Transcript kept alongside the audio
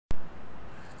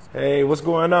Hey, what's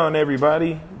going on,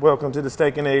 everybody? Welcome to the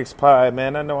Steak and Eggs Pod,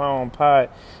 man. I know I don't pod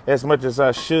as much as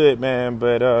I should, man,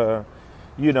 but,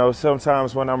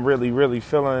 sometimes when I'm really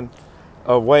feeling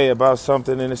a way about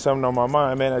something and it's something on my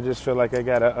mind, man, I just feel like I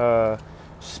gotta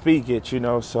speak it,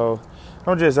 so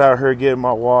I'm just out here getting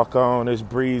my walk on. It's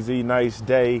breezy, nice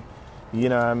day, you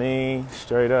know what I mean?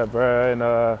 Straight up, bro,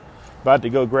 and, about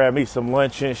to go grab me some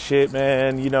lunch and shit,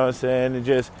 man, you know what I'm saying, and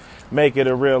just make it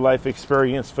a real life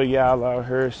experience for y'all out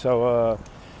here. So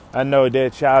I know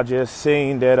that y'all just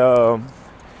seen that,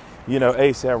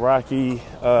 ASAP Rocky,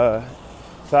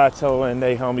 Sato, and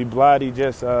they homie Bloody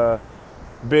just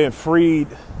been freed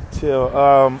till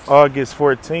August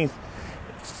 14th,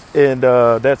 and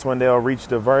that's when they'll reach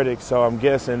the verdict. So I'm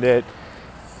guessing that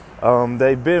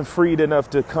they've been freed enough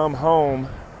to come home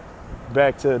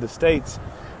back to the States,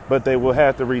 but they will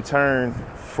have to return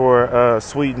for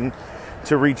Sweden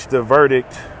to reach the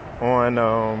verdict on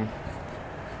August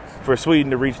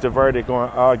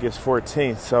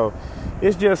 14th. So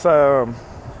it's just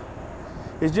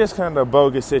kind of a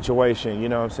bogus situation, you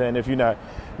know what I'm saying? If you're not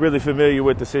really familiar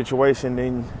with the situation,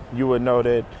 then you would know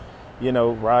that,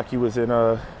 Rocky was in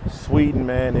Sweden,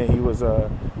 man, and he was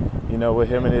with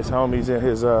him and his homies and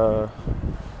his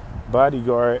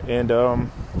bodyguard, and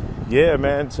yeah,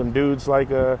 man, some dudes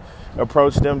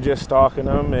approached them, just stalking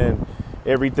them and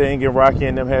everything, and Rocky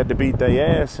and them had to beat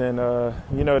their ass, and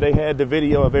they had the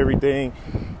video of everything,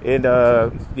 and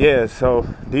so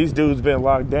these dudes been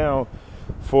locked down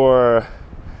for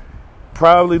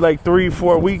probably like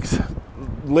 3-4 weeks,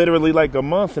 literally like a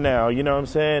month now, you know what I'm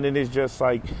saying? And it's just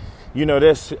like,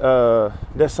 that's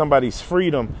somebody's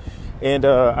freedom, and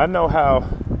I know how,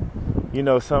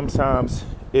 sometimes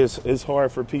it's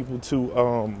hard for people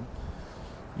to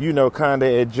kind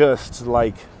of adjust,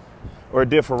 or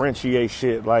differentiate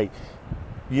shit. We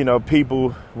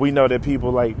know that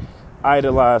people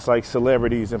idolize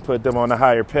celebrities and put them on a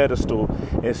higher pedestal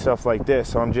and stuff like that.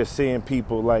 So I'm just seeing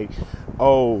people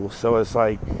so it's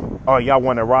oh, y'all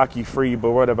want a Rocky free,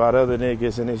 but what about other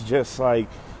niggas? And it's just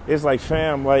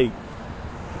fam,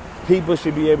 people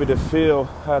should be able to feel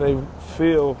how they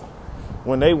feel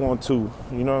when they want to,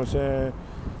 you know what I'm saying?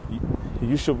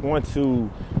 You should want to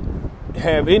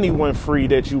have anyone free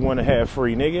that you want to have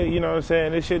free, nigga. You know what I'm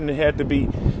saying? It shouldn't have to be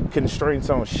constraints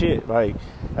on shit. I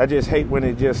just hate when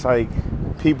it just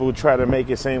people try to make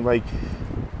it seem like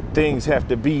things have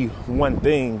to be one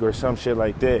thing or some shit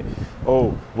like that.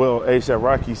 Oh, well, A$AP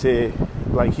Rocky said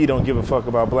he don't give a fuck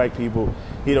about black people.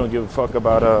 He don't give a fuck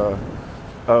about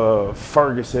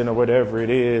Ferguson or whatever it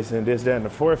is, and this, that, and the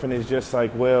fourth. And it's just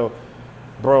well,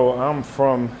 bro, I'm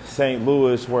from St.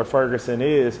 Louis where Ferguson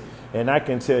is, and I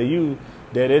can tell you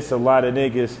that it's a lot of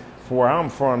niggas where I'm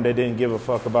from that didn't give a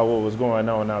fuck about what was going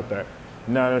on out there.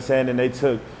 You know what I'm saying? And they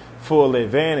took full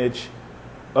advantage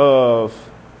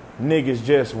of niggas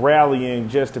just rallying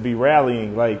just to be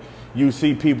rallying. You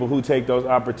see people who take those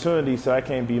opportunities, so I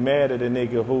can't be mad at a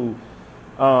nigga who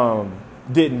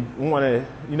didn't want to,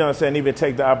 even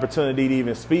take the opportunity to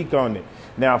even speak on it.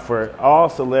 Now, for all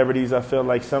celebrities, I feel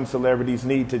like some celebrities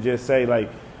need to just say,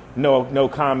 no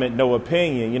comment, no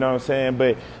opinion, you know what I'm saying?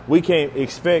 But we can't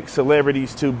expect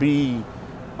celebrities to be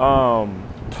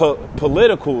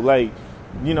political.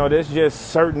 That's just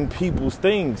certain people's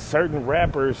things. Certain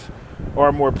rappers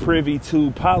are more privy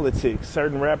to politics.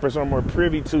 Certain rappers are more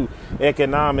privy to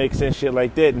economics and shit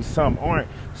like that, and some aren't.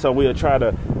 So we'll try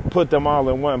to put them all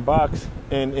in one box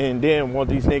and then want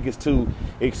these niggas to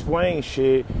explain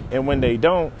shit, and when they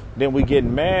don't, then we get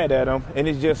mad at them. And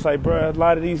it's just bro, a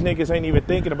lot of these niggas ain't even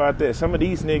thinking about that. Some of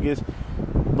these niggas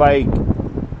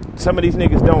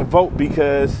don't vote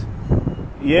because,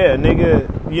 yeah,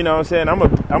 nigga, you know what I'm saying,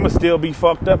 I'ma still be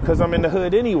fucked up because I'm in the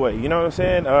hood anyway, you know what I'm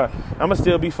saying? I'ma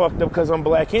still be fucked up because I'm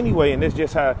black anyway, and that's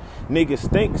just how niggas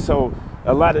think. So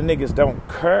a lot of niggas don't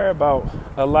care about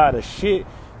a lot of shit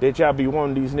that y'all be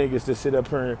wanting these niggas to sit up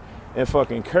here and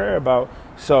fucking care about.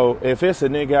 So if it's a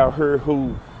nigga out here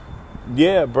who,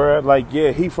 yeah,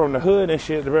 bruh, he from the hood and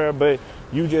shit, bruh, but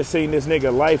you just seen this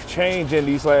nigga life change in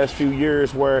these last few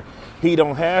years where he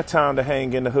don't have time to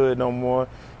hang in the hood no more.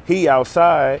 He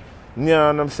outside, you know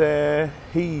what I'm saying?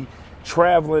 He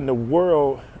traveling the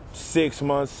world 6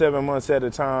 months, 7 months at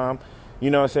a time.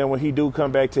 You know what I'm saying? When he do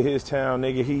come back to his town,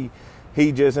 nigga,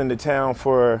 he just in the town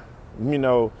for,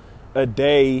 a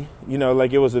day,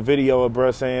 it was a video of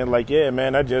bruh saying yeah,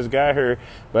 man, I just got here,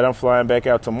 but I'm flying back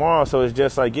out tomorrow. So it's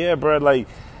just yeah, bruh,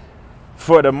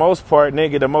 for the most part,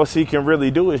 nigga, the most he can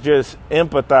really do is just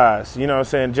empathize, you know what I'm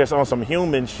saying? Just on some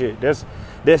human shit. That's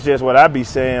just what I be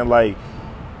saying.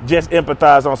 just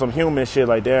empathize on some human shit.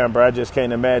 Like, damn, bro, I just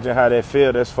can't imagine how that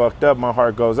feel. That's fucked up. My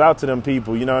heart goes out to them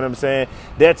people. You know what I'm saying?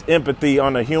 That's empathy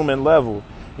on a human level.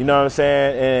 You know what I'm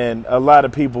saying? And a lot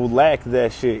of people lack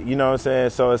that shit. You know what I'm saying?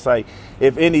 So it's like,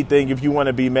 if anything, if you want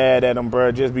to be mad at them,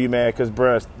 bro, just be mad because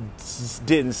bro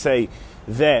didn't say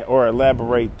that or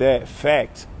elaborate that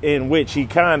fact, in which he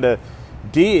kind of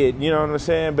did, you know what I'm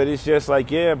saying? But it's just like,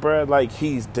 yeah, bro, like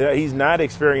he's not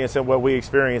experiencing what we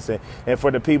experiencing. And for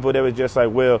the people that was just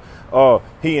like, well, oh,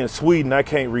 he in Sweden, I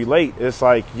can't relate. It's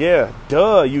like, yeah,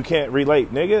 duh, you can't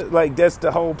relate, nigga. Like, that's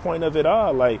the whole point of it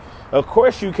all. Like, of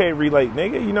course you can't relate,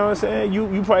 nigga. You know what I'm saying?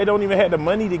 You probably don't even have the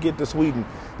money to get to Sweden.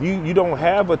 You don't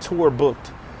have a tour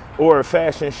booked or a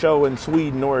fashion show in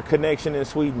Sweden or a connection in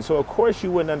Sweden. So of course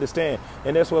you wouldn't understand.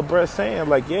 And that's what bruh's saying.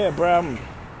 Like, yeah, bro, I'm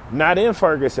not in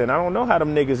Ferguson. I don't know how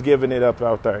them niggas giving it up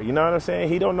out there. You know what I'm saying?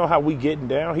 He don't know how we getting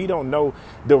down. He don't know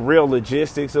the real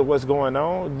logistics of what's going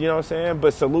on. You know what I'm saying?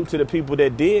 But salute to the people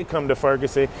that did come to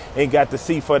Ferguson and got to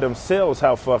see for themselves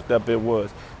how fucked up it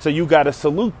was. So you got to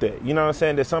salute that. You know what I'm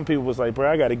saying? That some people was like,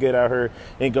 bro, I got to get out here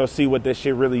and go see what this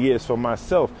shit really is for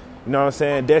myself. You know what I'm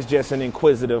saying? That's just an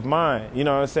inquisitive mind. You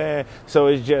know what I'm saying? So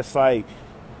it's just like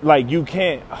you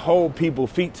can't hold people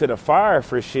feet to the fire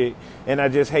for shit. And I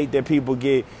just hate that people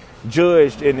get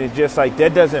judged, and it's just like,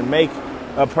 that doesn't make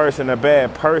a person a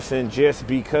bad person just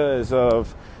because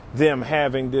of them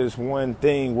having this one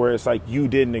thing where it's like you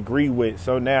didn't agree with.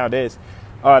 So now that's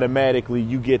automatically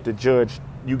you get to judge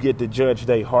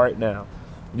their heart now.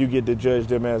 You get to judge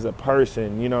them as a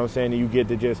person, you know what I'm saying? And you get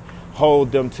to just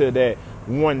hold them to that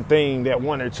one thing, that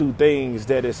one or two things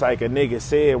that it's like a nigga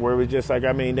said, where it's just like,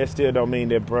 I mean, that still don't mean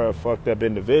that bruh fucked up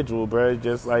individual, bruh. It's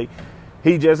just like,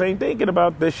 he just ain't thinking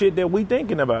about the shit that we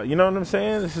thinking about. You know what I'm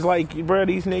saying? It's just like, bruh,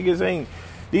 these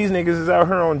niggas is out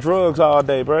here on drugs all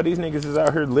day, bruh. These niggas is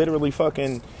out here literally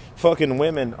fucking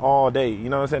women all day. You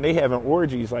know what I'm saying? They having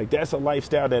orgies. Like, that's a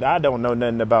lifestyle that I don't know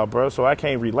nothing about, bro. So I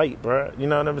can't relate, bro. You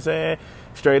know what I'm saying?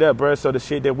 Straight up, bro. So the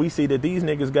shit that we see that these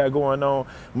niggas got going on,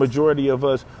 majority of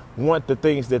us want the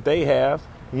things that they have.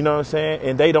 You know what I'm saying?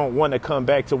 And they don't want to come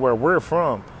back to where we're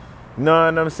from. You know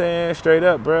what I'm saying? Straight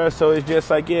up, bro. So it's just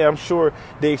like, yeah, I'm sure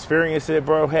the experience that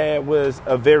bro had was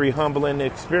a very humbling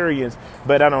experience,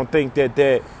 but I don't think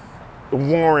that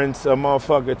warrants a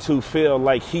motherfucker to feel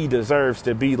like he deserves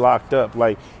to be locked up.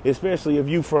 Like, especially if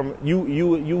you from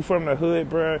you from the hood,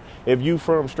 bro. If you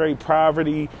from straight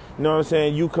poverty, you know what I'm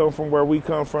saying? You come from where we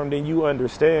come from, then you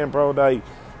understand, bro. Like,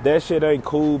 that shit ain't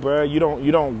cool, bro. You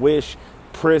don't wish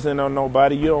prison on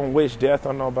nobody. You don't wish death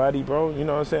on nobody, bro. You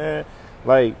know what I'm saying?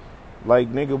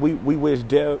 Like nigga, we wish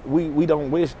death. We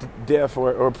don't wish death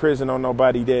or prison on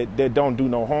nobody that don't do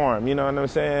no harm. You know what I'm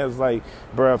saying? It's like,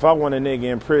 bro, if I want a nigga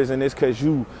in prison, it's cause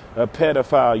you a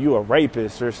pedophile, you a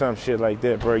rapist or some shit like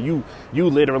that, bro. You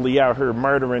literally out here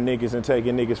murdering niggas and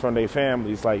taking niggas from their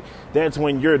families. Like, that's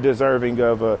when you're deserving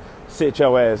of a sit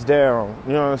your ass down.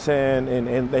 You know what I'm saying?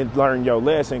 And learn your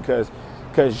lesson, cause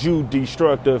you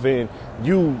destructive and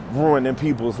you ruining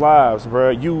people's lives, bro.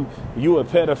 You a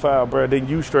pedophile, bro. Then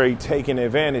you straight taking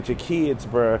advantage of kids,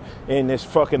 bro, and it's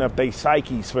fucking up their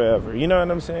psyches forever. You know what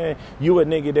I'm saying? You a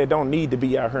nigga that don't need to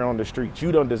be out here on the streets.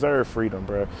 You don't deserve freedom,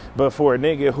 bro. But for a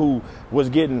nigga who was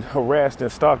getting harassed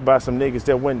and stalked by some niggas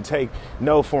that wouldn't take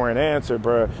no for an answer,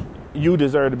 bro, you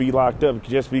deserve to be locked up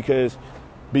just because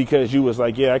you was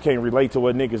like, yeah, I can't relate to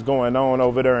what niggas going on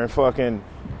over there in fucking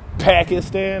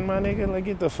Pakistan, my nigga. Like,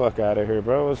 get the fuck out of here,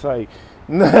 bro. It's like,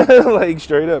 like,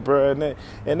 straight up, bro.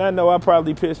 And I know I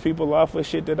probably piss people off with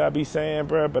shit that I be saying,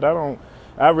 bro, but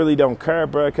I really don't care,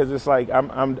 bro, because it's like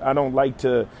I don't like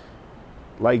to,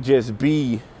 like, just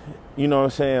be, you know what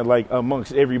I'm saying, like,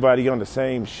 amongst everybody on the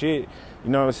same shit. You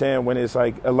know what I'm saying? When it's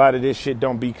like a lot of this shit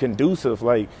don't be conducive.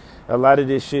 Like, a lot of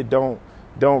this shit don't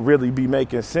really be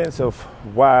making sense of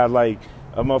why, like,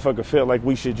 a motherfucker felt like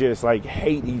we should just, like,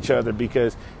 hate each other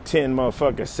because 10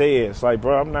 motherfuckers says. Like,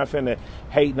 bro, I'm not finna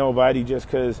hate nobody just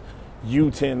because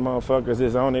you 10 motherfuckers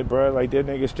is on it, bro. Like, that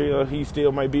nigga he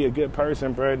still might be a good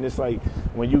person, bro. And it's like,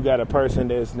 when you got a person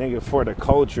that's, nigga, for the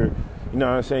culture, you know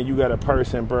what I'm saying? You got a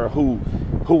person, bro,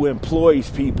 who employs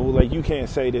people. Like, you can't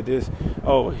say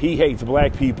that he hates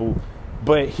black people,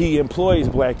 but he employs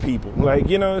black people. Like,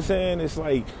 you know what I'm saying? It's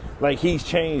like he's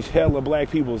changed hella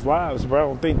black people's lives, bro. I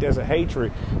don't think there's a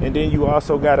hatred. And then you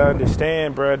also got to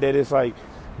understand, bro, that it's like,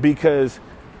 because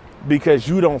because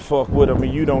you don't fuck with them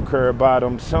and you don't care about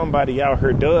them. Somebody out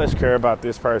here does care about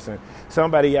this person.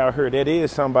 Somebody out here that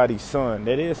is somebody's son,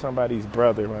 that is somebody's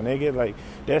brother, my nigga. Like,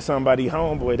 that's somebody's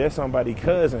homeboy, that's somebody's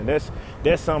cousin,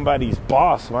 that's somebody's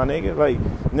boss, my nigga. Like,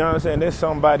 you know what I'm saying? That's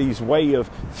somebody's way of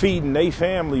feeding their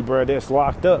family, bro, that's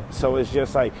locked up. So it's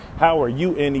just like, how are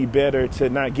you any better to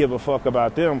not give a fuck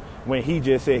about them when he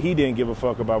just said he didn't give a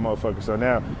fuck about motherfuckers? So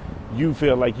now you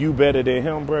feel like you better than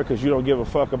him, bro, because you don't give a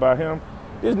fuck about him.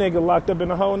 This nigga locked up in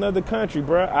a whole nother country,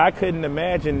 bro. I couldn't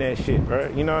imagine that shit, bro.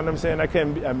 You know what I'm saying? I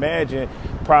couldn't imagine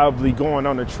probably going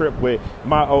on a trip with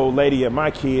my old lady and my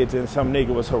kids and some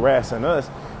nigga was harassing us.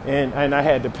 And I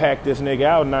had to pack this nigga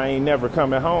out and I ain't never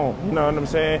coming home. You know what I'm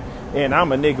saying? And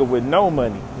I'm a nigga with no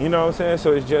money. You know what I'm saying?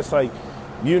 So it's just like,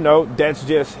 you know, that's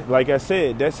just, like I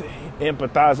said, that's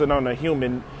empathizing on a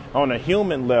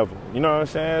human level. You know what I'm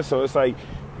saying? So it's like,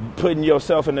 putting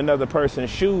yourself in another person's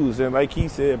shoes. And like he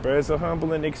said, bro, it's a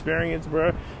humbling experience,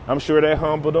 bro. I'm sure that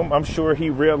humbled him. I'm sure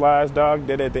he realized, dog,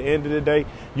 that at the end of the day,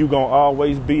 you gonna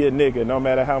always be a nigga, no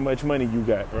matter how much money you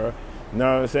got, bro. You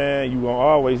know what I'm saying? You gonna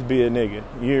always be a nigga.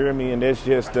 You hear me? And that's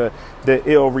just the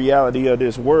ill reality of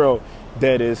this world,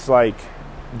 that is like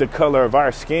the color of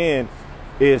our skin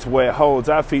is what holds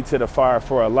our feet to the fire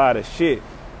for a lot of shit.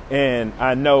 And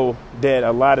I know that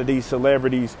a lot of these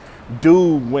celebrities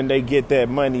do, when they get that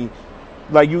money,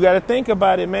 like, you got to think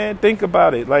about it, man. Think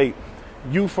about it. Like,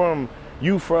 you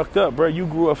fucked up, bro. You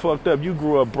grew up fucked up. You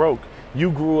grew up broke.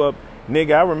 You grew up,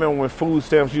 nigga, I remember when food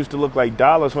stamps used to look like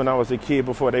dollars when I was a kid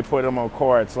before they put them on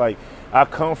cards. Like, I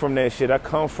come from that shit. I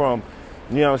come from,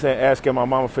 you know what I'm saying, asking my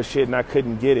mama for shit and I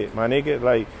couldn't get it, my nigga.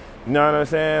 Like, you know what I'm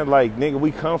saying? Like, nigga,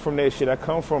 we come from that shit. I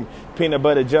come from peanut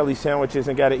butter jelly sandwiches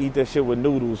and got to eat that shit with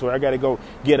noodles. Or I got to go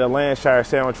get a Lancashire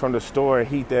sandwich from the store and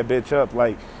heat that bitch up.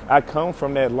 Like, I come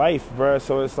from that life, bro.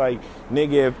 So it's like,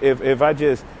 nigga, if I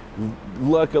just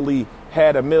luckily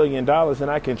had $1 million and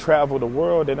I can travel the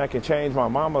world and I can change my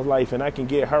mama's life and I can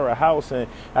get her a house and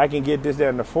I can get this, that,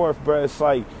 and the fourth, bro. It's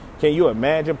like, can you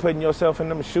imagine putting yourself in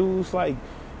them shoes? Like,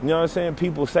 you know what I'm saying?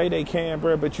 People say they can,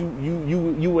 bro, but you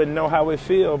wouldn't know how it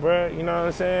feel, bro. You know what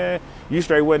I'm saying? You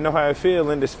straight wouldn't know how it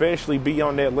feel, and especially be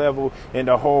on that level and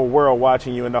the whole world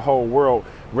watching you and the whole world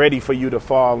ready for you to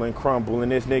fall and crumble.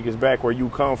 And this nigga's back where you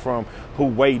come from who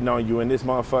waiting on you. And this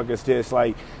motherfucker's just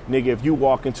like, nigga, if you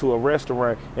walk into a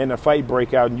restaurant and a fight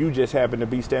break out and you just happen to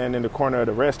be standing in the corner of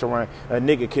the restaurant, a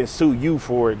nigga can sue you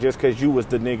for it just because you was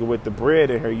the nigga with the bread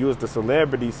in here. You was the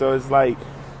celebrity. So it's like,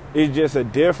 it's just a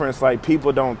difference. Like,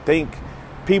 people don't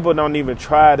even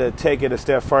try to take it a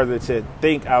step further to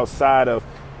think outside of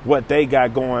what they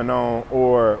got going on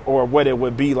or what it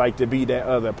would be like to be that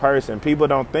other person. People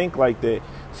don't think like that.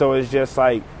 So it's just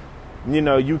like, you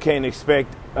know, you can't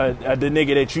expect the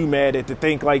nigga that you mad at to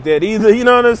think like that either. You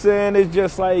know what I'm saying? It's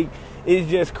just like, it's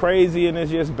just crazy and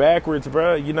it's just backwards,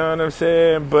 bro. You know what I'm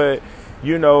saying? But,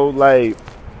 you know, like,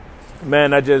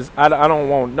 man, I don't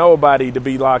want nobody to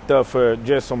be locked up for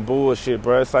just some bullshit,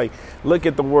 bro. It's like, look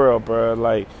at the world, bro.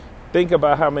 Like, think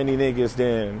about how many niggas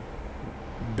then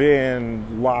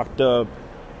been locked up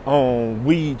on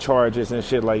weed charges and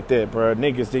shit like that, bro.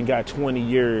 Niggas then got 20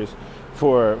 years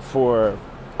for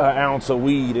an ounce of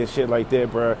weed and shit like that,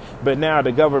 bro. But now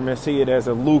the government see it as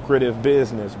a lucrative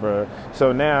business, bro.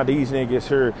 So now these niggas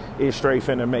here is straight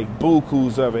finna make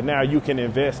bukus of it. Now you can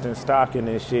invest in stock in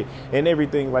this shit and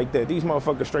everything like that. These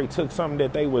motherfuckers straight took something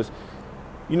that they was,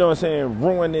 you know what I'm saying,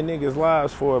 ruining niggas'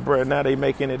 lives for, bro. Now they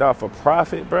making it off a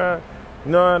profit, bro.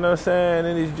 You know what I'm saying?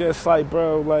 And it's just like,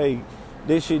 bro, like,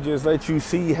 this shit just let you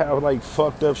see how, like,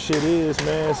 fucked up shit is,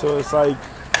 man. So it's like,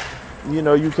 you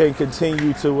know, you can't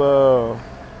continue to,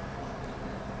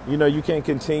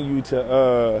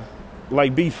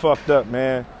 like, be fucked up,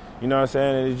 man. You know what I'm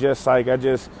saying? And it's just like, I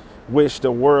just wish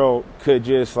the world could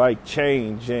just, like,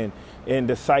 change and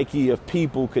the psyche of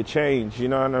people could change, you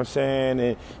know what I'm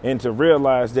saying? And to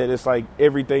realize that it's like,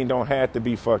 everything don't have to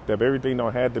be fucked up. Everything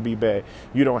don't have to be bad.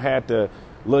 You don't have to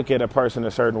look at a person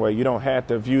a certain way. You don't have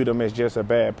to view them as just a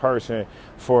bad person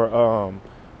for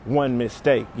one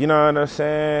mistake. You know what I'm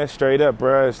saying? Straight up,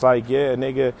 bro. It's like, yeah,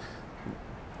 nigga,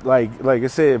 like I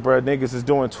said, bro, niggas is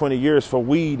doing 20 years for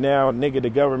weed now. Nigga, the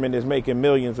government is making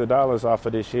millions of dollars off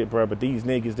of this shit, bro. But these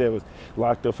niggas that was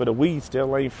locked up for the weed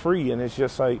still ain't free. And it's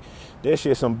just like, that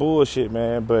shit some bullshit,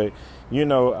 man. But, you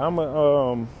know,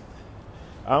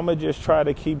 I'ma just try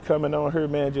to keep coming on here,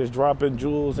 man, just dropping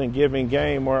jewels and giving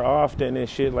game more often and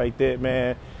shit like that,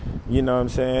 man. You know what I'm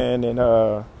saying?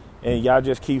 And y'all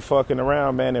just keep fucking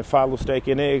around, man, and follow Steak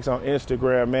and Eggs on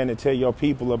Instagram, man, and tell your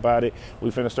people about it.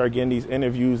 We finna start getting these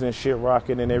interviews and shit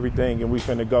rocking and everything, and we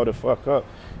finna go the fuck up.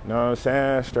 You know what I'm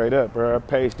saying? Straight up, bro.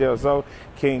 Paige Delzo,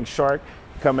 King Shark,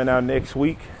 coming out next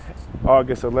week,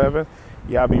 August 11th.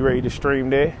 Y'all be ready to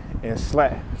stream that and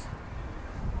slap.